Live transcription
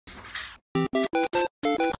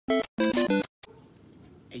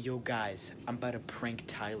Yo guys, I'm about to prank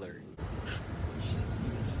Tyler.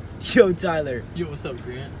 Yo Tyler. Yo, what's up,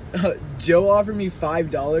 Grant? Joe offered me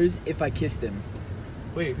 $5 if I kissed him.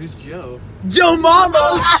 Wait, who's Joe? Joe Mama!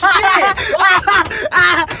 Oh shit!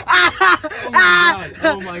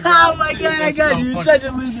 Oh my god! Oh my god! I got you. You're such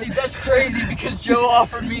a loser. See, that's crazy because Joe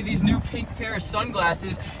offered me these new pink pair of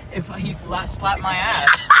sunglasses if he slapped my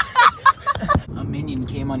ass. A minion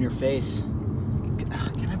came on your face.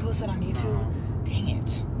 Can I post that on YouTube? Dang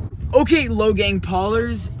it. Okay, Low Gang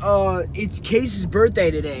Paulers. It's Case's birthday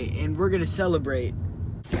today, and we're gonna celebrate.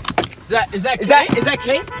 Is that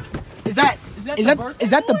Case? Is that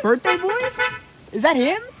the birthday boy? Is that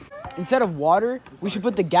him? Instead of water, we should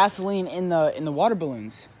put the gasoline in the water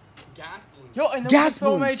balloons. Gas balloons. Yo, and then Gas we could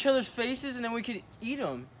throw them balloons. at each other's faces, and then we could eat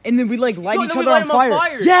them. And then we like light Yo, each then we other light on 'em on fire.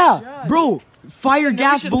 fire. Yeah, Yeah, bro. Fire And then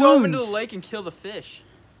gas we should throw them into balloons. the lake and kill the fish.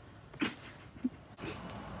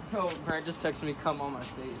 Oh, Grant just texted me, "Come on my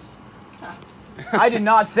face." I did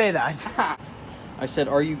not say that. I said,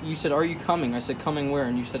 you said, "Are you coming?" I said, "Coming where?"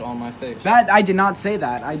 And you said, "On my face." I did not say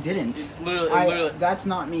that. I didn't. It's literally. That's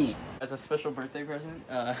not me. As a special birthday present,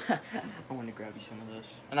 I want to grab you some of this.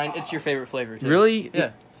 And it's your favorite flavor, too. Really?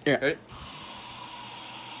 Yeah. Yeah. Ready?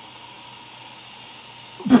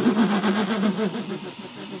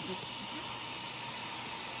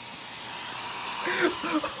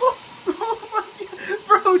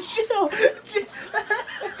 Bro, chill. Oh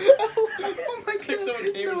my It's like someone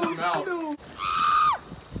came in his mouth. No.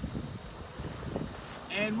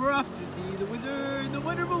 And we're off to see the wizard, the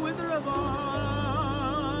wonderful Wizard of Oz.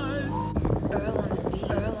 Earl on the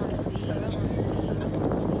beat, Earl on the beat, Earl on the beat.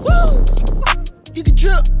 Woo! You can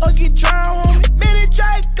drip or get drowned on it. Minute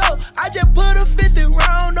Draco, I just put a 50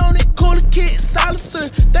 round on it. Cooler kid, silencer,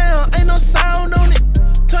 damn, ain't no sound on it.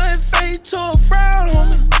 Turn face to a frown,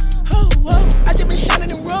 homie. Oh, whoa, I just been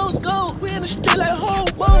shining in rose gold. We in the street like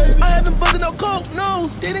hobo. I haven't buzzing no coke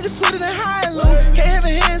nose. These niggas sweeter than high and low. Can't have a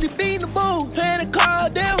hands, he beating the bull. Playing the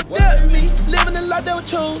card, they were dealt me. Living the life they were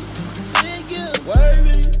chose.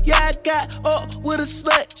 Yeah, I got up with a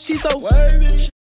slut, she so worthy.